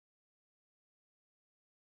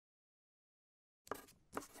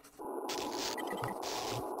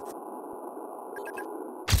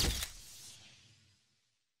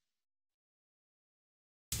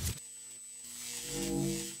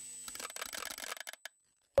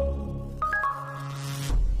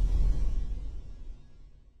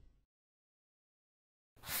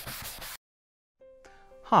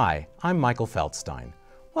Hi, I'm Michael Feldstein.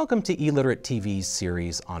 Welcome to e-Literate TV's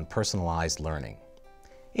series on personalized learning.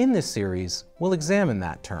 In this series, we'll examine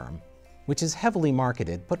that term, which is heavily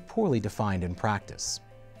marketed but poorly defined in practice.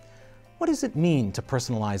 What does it mean to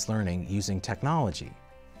personalize learning using technology?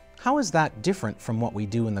 How is that different from what we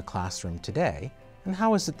do in the classroom today, and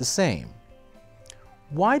how is it the same?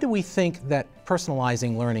 Why do we think that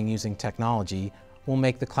personalizing learning using technology will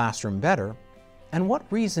make the classroom better, and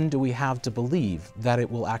what reason do we have to believe that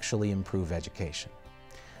it will actually improve education?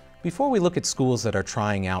 Before we look at schools that are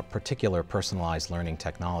trying out particular personalized learning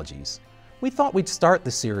technologies, we thought we'd start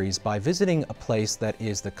the series by visiting a place that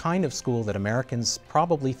is the kind of school that Americans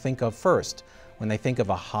probably think of first when they think of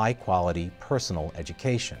a high-quality personal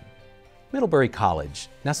education. Middlebury College,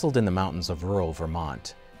 nestled in the mountains of rural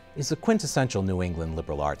Vermont, is a quintessential New England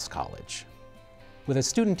liberal arts college. With a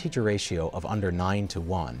student-teacher ratio of under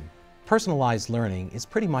 9:1, personalized learning is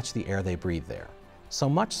pretty much the air they breathe there. So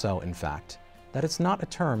much so, in fact, that it's not a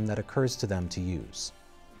term that occurs to them to use.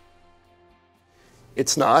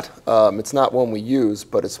 It's not one we use,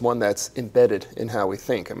 but it's one that's embedded in how we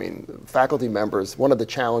think. I mean, faculty members, one of the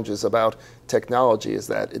challenges about technology is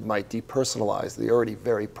that it might depersonalize the already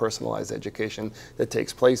very personalized education that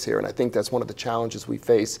takes place here. And I think that's one of the challenges we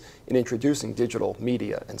face in introducing digital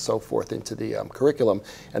media and so forth into the curriculum,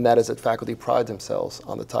 and that is that faculty pride themselves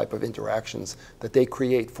on the type of interactions that they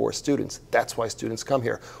create for students. That's why students come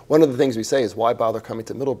here. One of the things we say is, why bother coming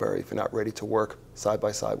to Middlebury if you're not ready to work side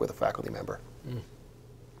by side with a faculty member?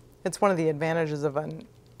 It's one of the advantages of an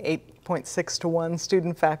 8.6:1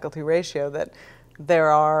 student-faculty ratio that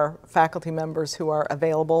there are faculty members who are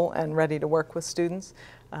available and ready to work with students.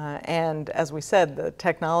 And as we said, the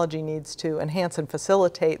technology needs to enhance and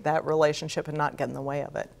facilitate that relationship and not get in the way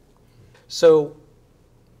of it. So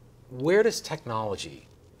where does technology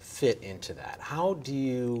fit into that? How do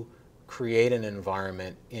you create an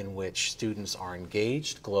environment in which students are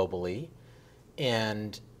engaged globally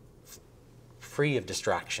and free of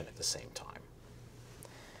distraction at the same time?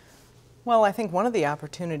 Well, I think one of the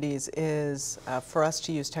opportunities is for us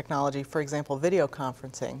to use technology, for example, video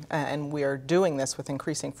conferencing, and we are doing this with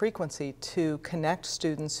increasing frequency to connect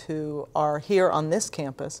students who are here on this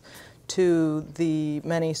campus to the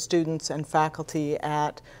many students and faculty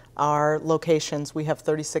at our locations. We have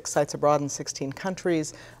 36 sites abroad in 16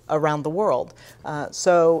 countries around the world.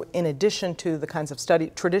 So in addition to the kinds of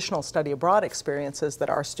traditional study abroad experiences that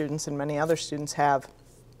our students and many other students have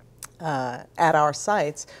at our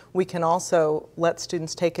sites, we can also let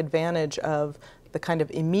students take advantage of the kind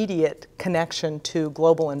of immediate connection to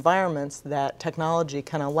global environments that technology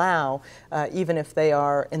can allow, even if they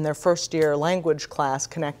are in their first year language class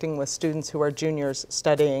connecting with students who are juniors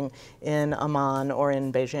studying in Amman or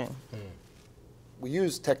in Beijing. We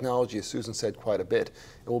use technology, as Susan said, quite a bit,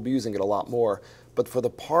 and we'll be using it a lot more. But for the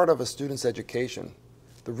part of a student's education,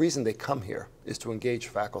 the reason they come here is to engage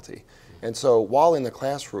faculty. And so while in the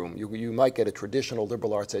classroom, you might get a traditional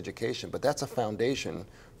liberal arts education, but that's a foundation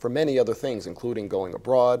for many other things, including going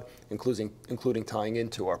abroad, including tying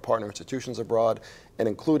into our partner institutions abroad, and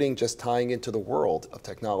including just tying into the world of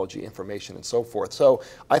technology, information, and so forth. So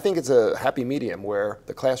I think it's a happy medium where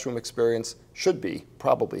the classroom experience should be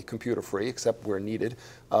probably computer-free, except where needed.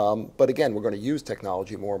 But again, we're going to use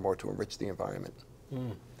technology more and more to enrich the environment.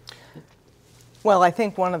 Well, I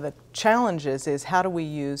think one of the challenges is how do we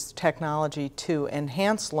use technology to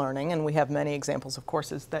enhance learning, and we have many examples of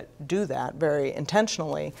courses that do that very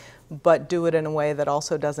intentionally, but do it in a way that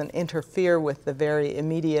also doesn't interfere with the very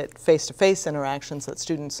immediate face-to-face interactions that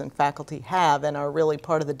students and faculty have and are really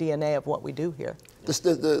part of the DNA of what we do here.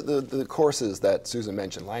 The courses that Susan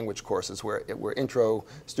mentioned, language courses, where intro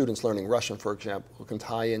students learning Russian, for example, can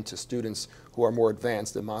tie into students who are more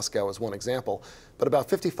advanced. In Moscow is one example. But about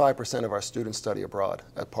 55% of our students study abroad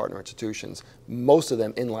at partner institutions, most of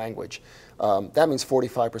them in language. That means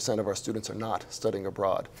 45% of our students are not studying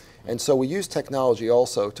abroad. And so we use technology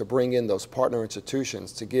also to bring in those partner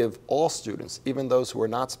institutions to give all students, even those who are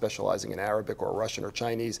not specializing in Arabic or Russian or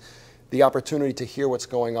Chinese, the opportunity to hear what's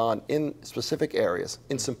going on in specific areas,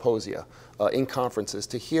 in symposia, in conferences,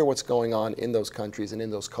 to hear what's going on in those countries and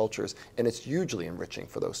in those cultures, and it's hugely enriching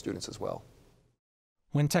for those students as well.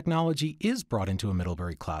 When technology is brought into a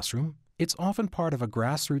Middlebury classroom, it's often part of a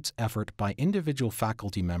grassroots effort by individual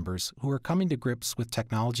faculty members who are coming to grips with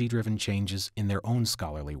technology-driven changes in their own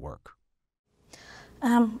scholarly work.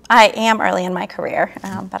 I am early in my career,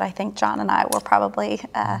 but I think John and I were probably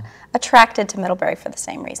attracted to Middlebury for the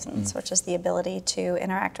same reasons, which is the ability to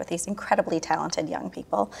interact with these incredibly talented young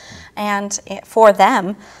people. And for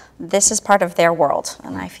them, this is part of their world,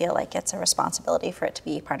 and I feel like it's a responsibility for it to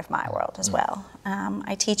be part of my world as well.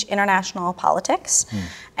 I teach international politics,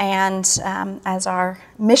 and as our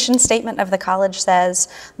mission statement of the college says,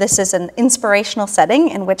 this is an inspirational setting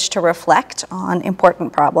in which to reflect on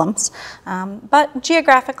important problems. But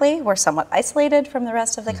geographically, we're somewhat isolated from the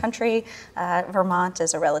rest of the country. Vermont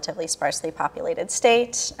is a relatively sparsely populated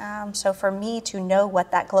state, so for me to know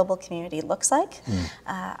what that global community looks like,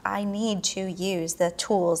 I need to use the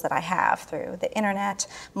tools that I have through the internet,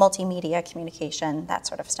 multimedia communication, that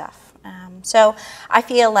sort of stuff. So I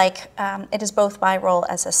feel like it is both my role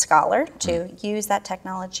as a scholar to use that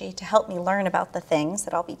technology to help me learn about the things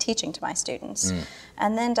that I'll be teaching to my students,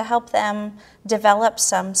 and then to help them develop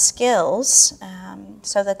some skills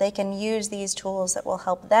so that they can use these tools that will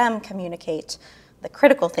help them communicate the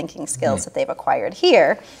critical thinking skills that they've acquired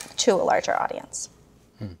here to a larger audience.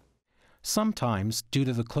 Sometimes, due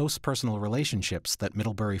to the close personal relationships that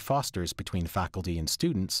Middlebury fosters between faculty and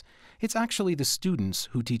students, it's actually the students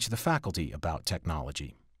who teach the faculty about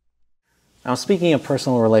technology. Now, speaking of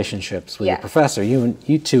personal relationships with your professor,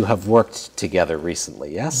 you two have worked together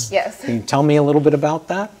recently, yes? Yes. Can you tell me a little bit about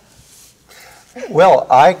that? Well,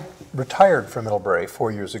 I retired from Middlebury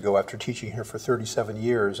 4 years ago after teaching here for 37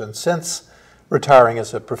 years, and since retiring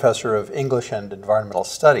as a professor of English and environmental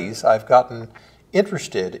studies, I've gotten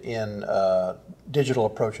interested in digital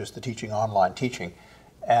approaches to teaching, online teaching.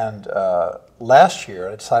 And last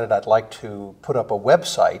year I decided I'd like to put up a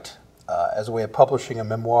website as a way of publishing a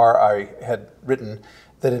memoir I had written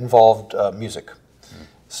that involved music.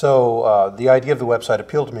 So the idea of the website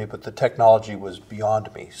appealed to me, but the technology was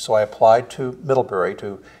beyond me. So I applied to Middlebury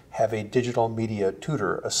to have a digital media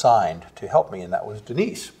tutor assigned to help me, and that was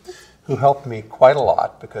Denise, who helped me quite a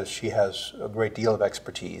lot because she has a great deal of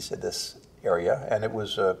expertise in this area, and it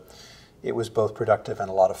was both productive and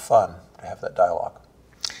a lot of fun to have that dialogue.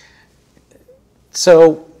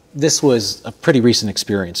 So this was a pretty recent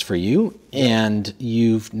experience for you, and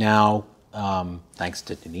you've now, thanks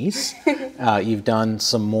to Denise, you've done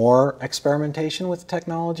some more experimentation with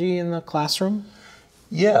technology in the classroom?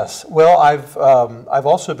 Yes. Well, I've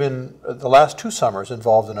also been, the last 2 summers,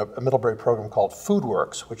 involved in a Middlebury program called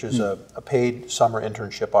FoodWorks, which is a paid summer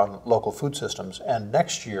internship on local food systems, and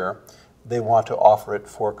next year they want to offer it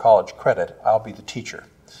for college credit. I'll be the teacher.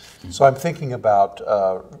 So I'm thinking about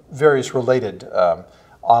various related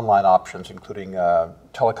online options, including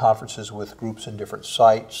teleconferences with groups in different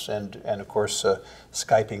sites, and of course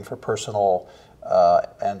Skyping for personal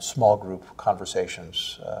and small group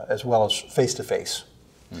conversations, as well as face-to-face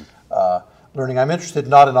learning. I'm interested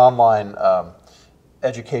not in online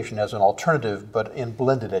education as an alternative, but in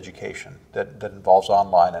blended education that involves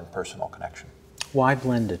online and personal connection. Why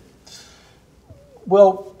blended?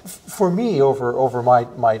 Well, for me, over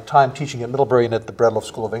my time teaching at Middlebury and at the Breadloaf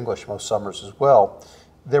School of English most summers as well,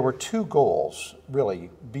 there were 2 goals,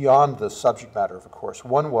 really, beyond the subject matter of a course.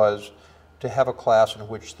 One was to have a class in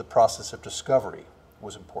which the process of discovery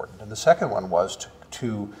was important, and the second one was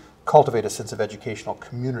to cultivate a sense of educational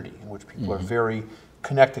community in which people are very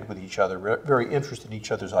connected with each other, very interested in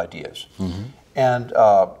each other's ideas. And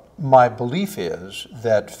my belief is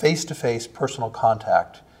that face-to-face personal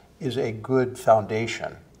contact is a good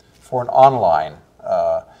foundation for an online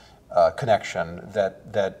connection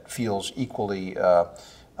that feels equally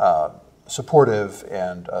supportive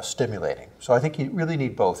and stimulating. So I think you really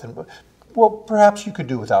need both. And, well, perhaps you could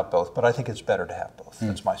do without both, but I think it's better to have both.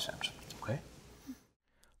 That's my sense. Okay.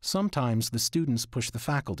 Sometimes the students push the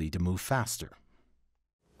faculty to move faster.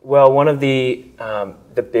 Well, one of the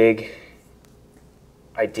big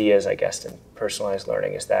ideas, I guess, in personalized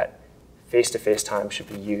learning is that face-to-face time should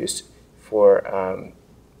be used for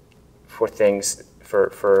things,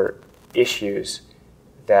 for issues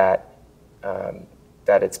that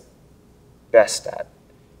that it's best at,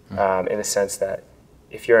 in the sense that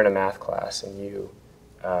if you're in a math class and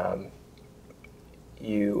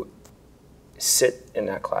you sit in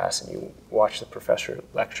that class and you watch the professor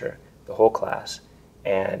lecture the whole class,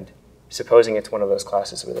 and supposing it's one of those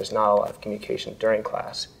classes where there's not a lot of communication during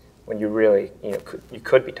class, when you really, you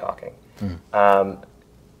could be talking.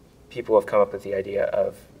 People have come up with the idea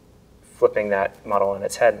of flipping that model on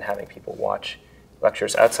its head and having people watch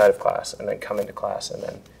lectures outside of class and then come into class and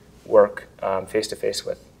then work face-to-face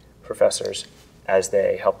with professors as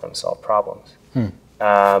they help them solve problems.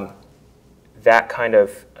 That kind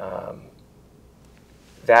of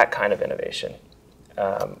innovation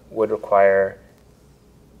would require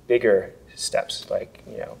bigger steps, like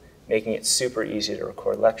making it super easy to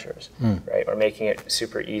record lectures, right? Or making it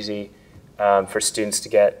super easy for students to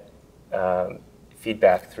get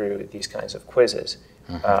feedback through these kinds of quizzes,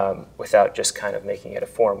 without just kind of making it a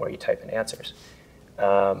form where you type in answers.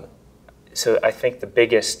 So I think the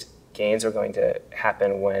biggest gains are going to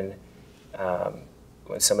happen when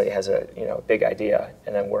somebody has a big idea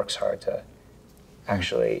and then works hard to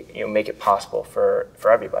actually make it possible for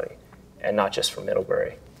everybody, and not just for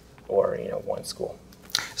Middlebury or one school.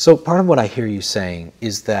 So part of what I hear you saying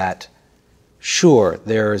is that, sure,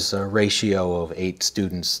 there's a ratio of 8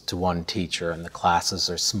 students to 1 teacher and the classes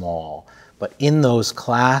are small, but in those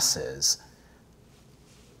classes,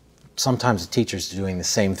 sometimes the teachers are doing the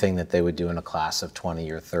same thing that they would do in a class of 20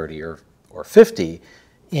 or 30 or 50,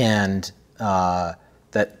 and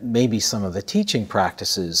that maybe some of the teaching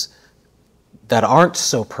practices that aren't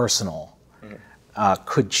so personal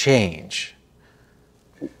could change.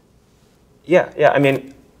 Yeah. I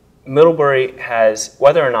mean, Middlebury has,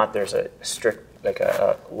 whether or not there's a strict, like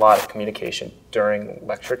a lot of communication during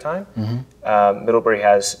lecture time, Middlebury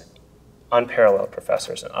has unparalleled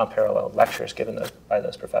professors and unparalleled lectures given by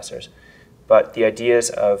those professors. But the ideas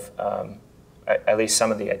of, at least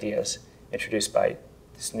some of the ideas introduced by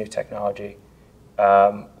this new technology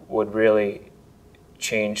would really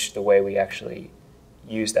change the way we actually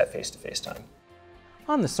use that face-to-face time.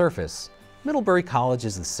 On the surface, Middlebury College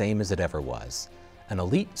is the same as it ever was, an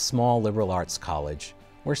elite small liberal arts college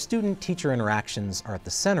where student-teacher interactions are at the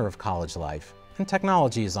center of college life and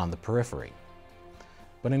technology is on the periphery.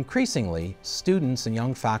 But increasingly, students and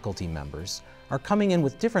young faculty members are coming in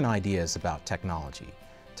with different ideas about technology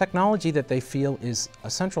that they feel is a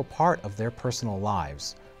central part of their personal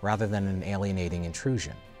lives rather than an alienating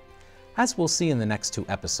intrusion. As we'll see in the next 2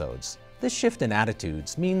 episodes, this shift in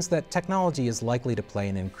attitudes means that technology is likely to play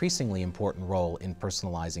an increasingly important role in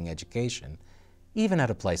personalizing education, even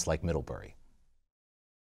at a place like Middlebury.